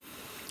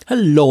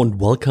Hello and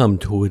welcome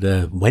to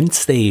the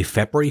Wednesday,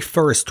 February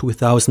 1st,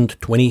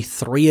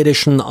 2023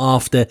 edition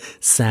of the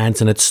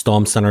SANS and its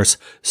Storm Center's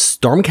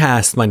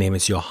StormCast. My name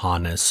is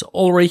Johannes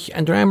Ulrich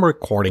and I'm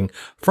recording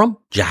from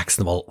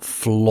Jacksonville,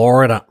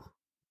 Florida.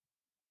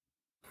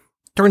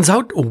 Turns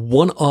out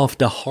one of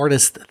the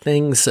hardest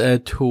things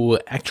to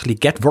actually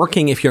get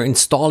working if you're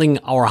installing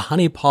our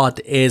honeypot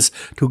is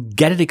to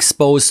get it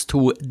exposed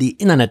to the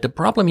internet. The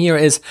problem here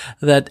is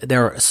that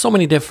there are so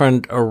many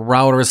different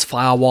routers,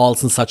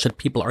 firewalls and such that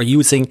people are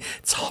using.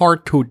 It's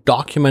hard to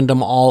document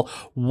them all.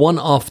 One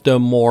of the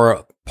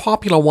more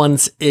popular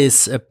ones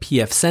is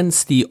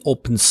pfSense, the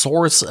open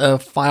source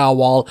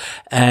firewall.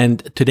 And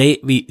today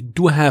we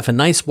do have a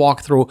nice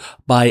walkthrough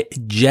by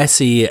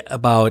Jesse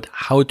about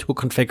how to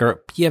configure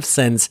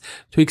pfSense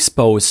to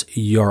expose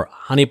your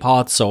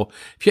honeypot. So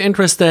if you're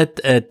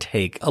interested,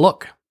 take a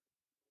look.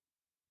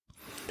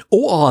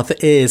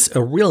 OAuth is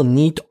a real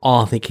neat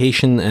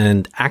authentication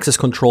and access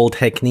control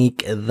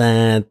technique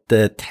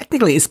that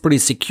technically is pretty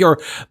secure,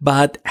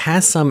 but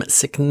has some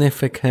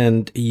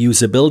significant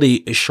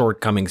usability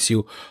shortcomings.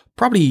 You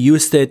probably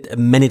used it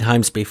many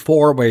times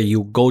before where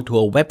you go to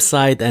a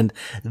website and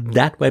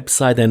that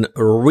website then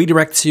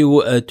redirects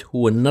you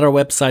to another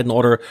website in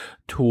order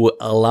to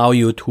allow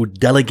you to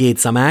delegate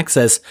some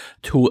access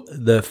to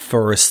the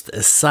first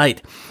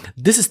site.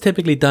 This is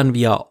typically done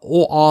via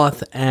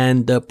OAuth,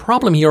 and the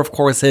problem here, of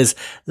course, is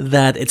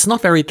that it's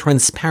not very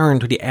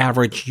transparent to the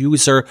average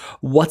user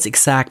what's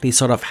exactly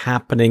sort of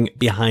happening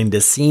behind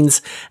the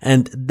scenes,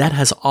 and that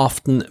has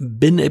often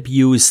been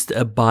abused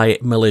by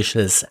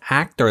malicious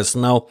actors.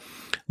 Now,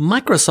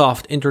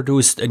 Microsoft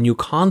introduced a new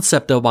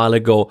concept a while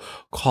ago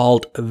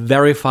called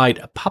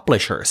verified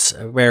publishers,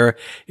 where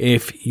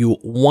if you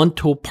want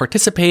to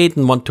participate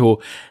and want to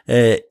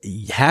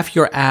have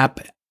your app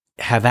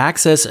have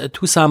access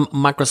to some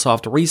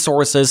Microsoft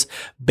resources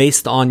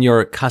based on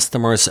your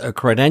customers'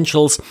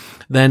 credentials,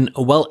 then,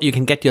 well, you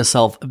can get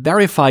yourself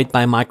verified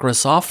by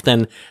Microsoft.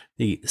 And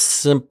the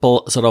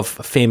simple sort of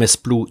famous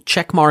blue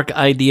checkmark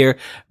idea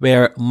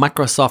where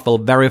Microsoft will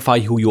verify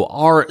who you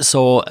are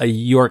so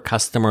your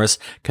customers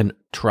can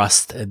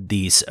trust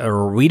these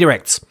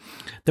redirects.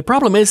 The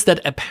problem is that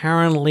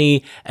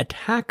apparently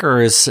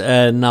attackers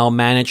now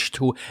managed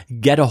to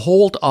get a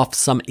hold of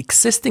some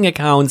existing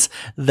accounts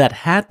that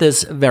had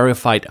this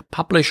verified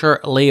publisher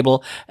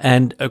label,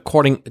 and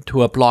according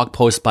to a blog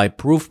post by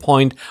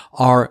Proofpoint,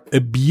 are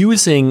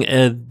abusing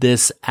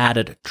this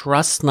added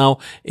trust now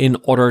in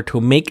order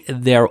to make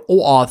their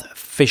OAuth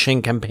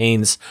phishing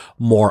campaigns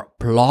more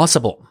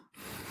plausible.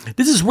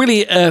 This is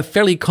really a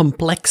fairly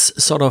complex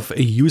sort of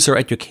user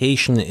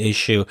education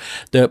issue.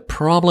 The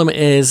problem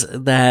is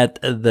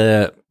that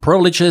the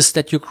privileges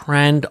that you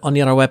grant on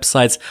the other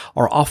websites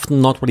are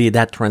often not really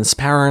that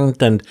transparent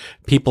and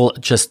people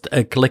just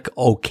click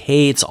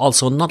OK. It's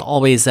also not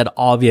always that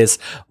obvious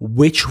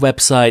which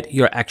website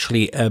you're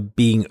actually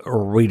being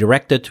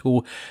redirected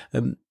to.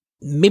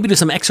 Maybe do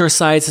some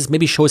exercises,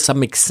 maybe show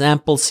some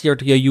examples here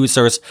to your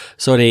users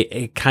so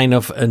they kind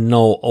of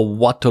know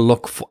what to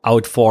look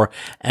out for.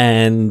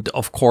 And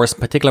of course,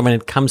 particularly when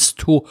it comes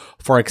to,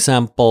 for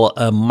example,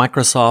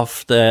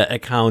 Microsoft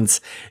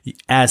accounts,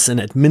 as an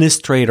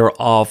administrator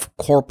of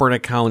corporate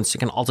accounts, you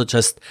can also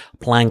just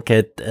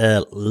blanket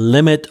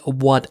limit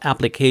what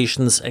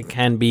applications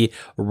can be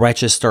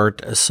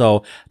registered.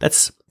 So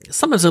that's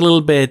sometimes a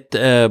little bit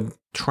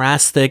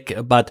drastic,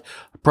 but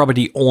probably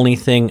the only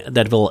thing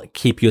that will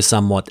keep you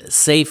somewhat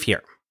safe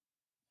here.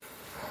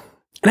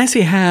 And as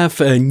we have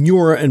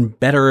newer and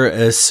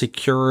better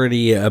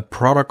security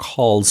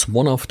protocols,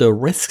 one of the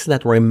risks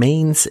that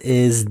remains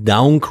is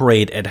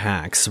downgrade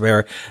attacks,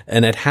 where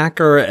an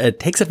attacker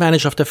takes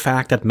advantage of the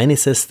fact that many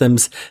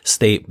systems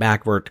stay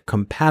backward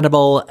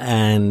compatible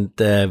and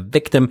the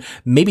victim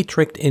may be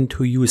tricked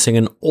into using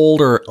an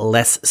older,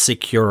 less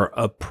secure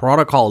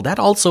protocol. That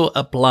also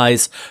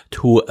applies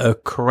to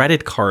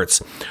credit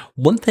cards.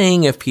 One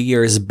thing a few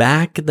years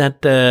back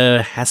that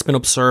has been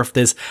observed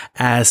is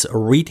as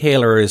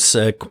retailers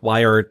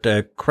acquired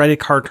credit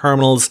card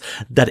terminals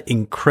that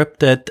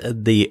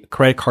encrypted the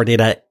credit card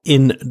data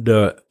in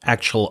the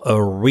actual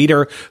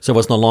reader, so it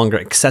was no longer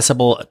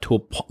accessible to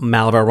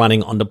malware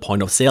running on the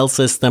point of sale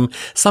system.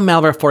 Some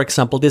malware, for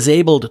example,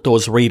 disabled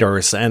those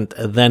readers and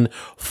then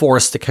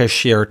forced the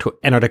cashier to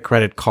enter the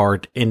credit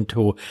card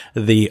into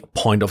the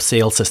point of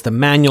sale system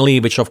manually,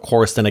 which of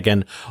course then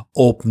again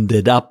opened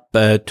it up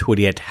to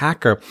the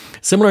attacker.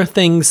 Similar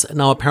things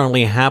now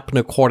apparently happen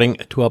according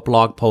to a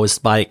blog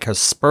post by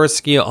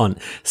Kaspersky on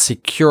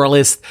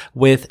SecureList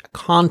with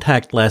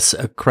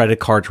contactless credit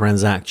card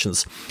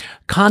transactions.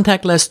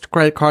 Contactless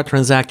credit card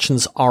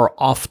transactions are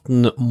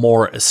often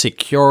more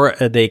secure.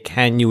 They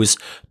can use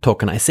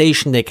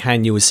tokenization, they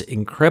can use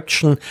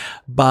encryption,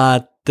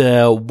 but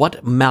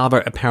what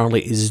malware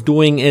apparently is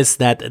doing is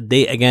that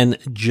they again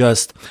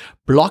just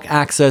block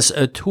access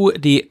to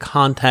the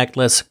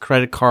contactless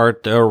credit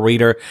card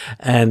reader,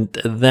 and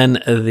then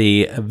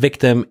the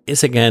victim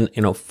is again,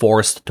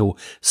 forced to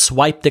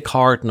swipe the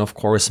card. And of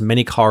course,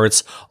 many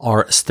cards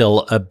are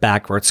still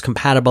backwards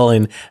compatible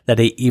in that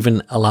they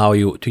even allow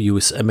you to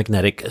use a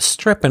magnetic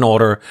strip in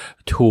order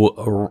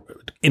to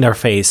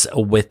interface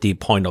with the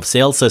point of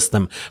sale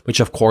system, which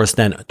of course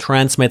then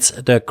transmits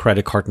the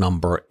credit card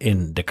number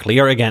in the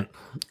clear again.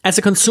 As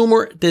a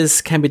consumer,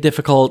 this can be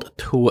difficult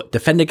to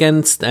defend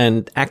against,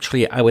 and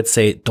actually I would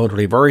say don't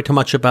really worry too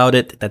much about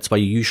it. That's why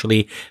you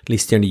usually, at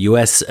least here in the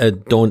US,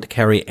 don't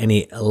carry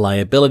any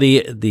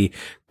liability. The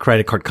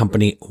credit card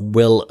company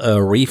will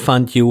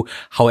refund you.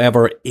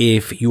 However,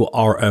 if you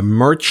are a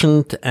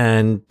merchant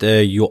and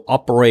you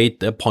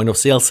operate point of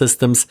sale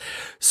systems,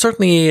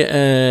 certainly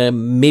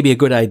maybe a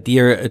good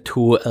idea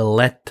to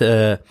let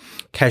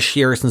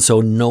cashiers and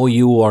so know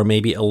you, or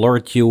maybe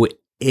alert you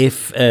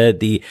if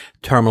the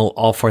terminal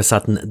all of a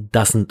sudden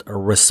doesn't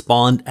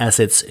respond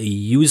as it's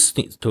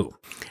used to.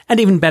 And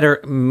even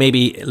better,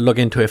 maybe look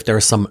into if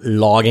there's some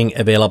logging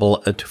available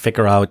to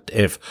figure out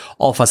if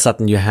all of a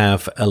sudden you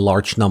have a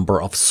large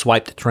number of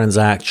swiped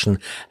transactions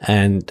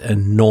and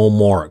no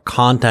more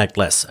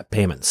contactless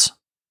payments.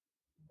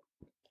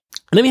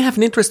 And then we have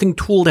an interesting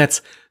tool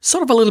that's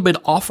sort of a little bit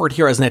offered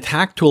here as an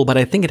attack tool, but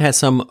I think it has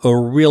some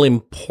real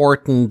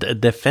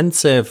important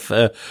defensive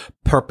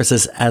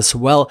purposes as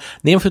well.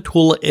 The name of the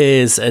tool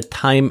is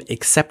Time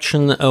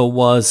Exception,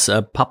 was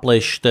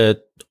published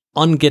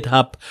on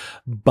GitHub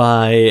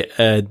by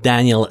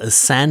Daniel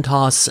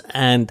Santos.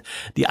 And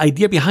the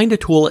idea behind the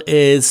tool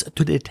is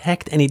to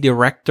detect any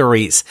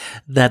directories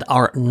that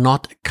are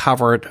not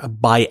covered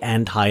by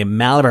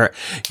anti-malware.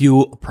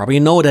 You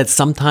probably know that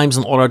sometimes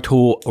in order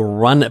to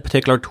run a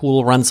particular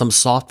tool, run some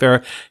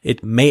software,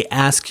 it may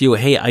ask you,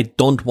 hey, I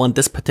don't want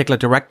this particular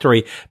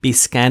directory be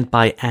scanned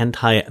by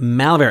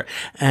anti-malware.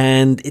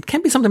 And it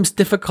can be sometimes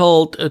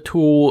difficult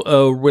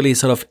to really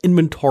sort of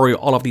inventory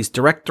all of these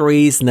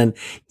directories, and then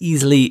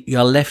easily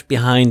you're left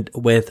behind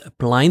with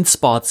blind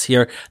spots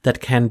here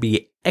that can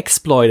be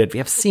exploited. We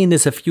have seen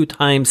this a few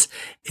times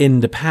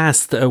in the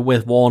past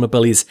with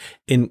vulnerabilities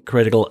in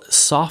critical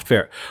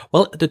software.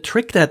 Well, the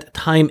trick that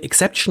Time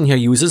Exception here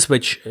uses,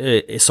 which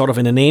is sort of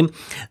in the name,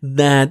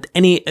 that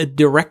any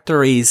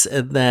directories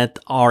that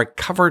are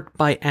covered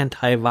by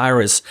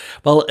antivirus,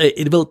 well,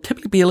 it will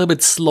typically be a little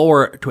bit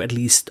slower to at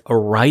least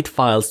write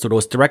files to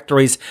those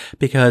directories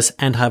because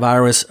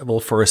antivirus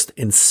will first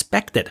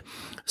inspect it.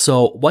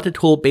 So what the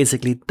tool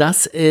basically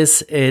does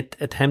is it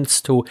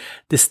attempts to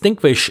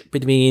distinguish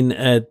between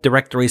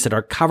directories that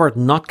are covered,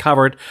 not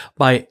covered,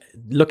 by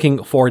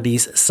looking for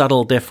these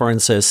subtle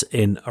differences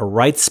in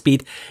write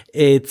speed.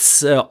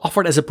 It's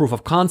offered as a proof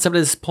of concept at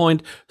this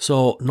point,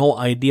 so no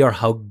idea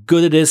how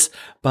good it is,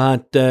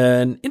 but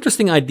an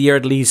interesting idea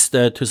at least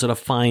to sort of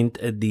find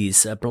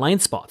these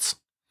blind spots.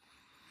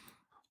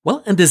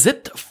 Well, and that's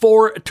it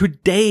for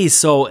today.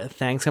 So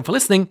thanks again for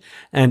listening,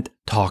 and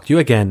talk to you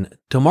again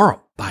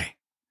tomorrow. Bye.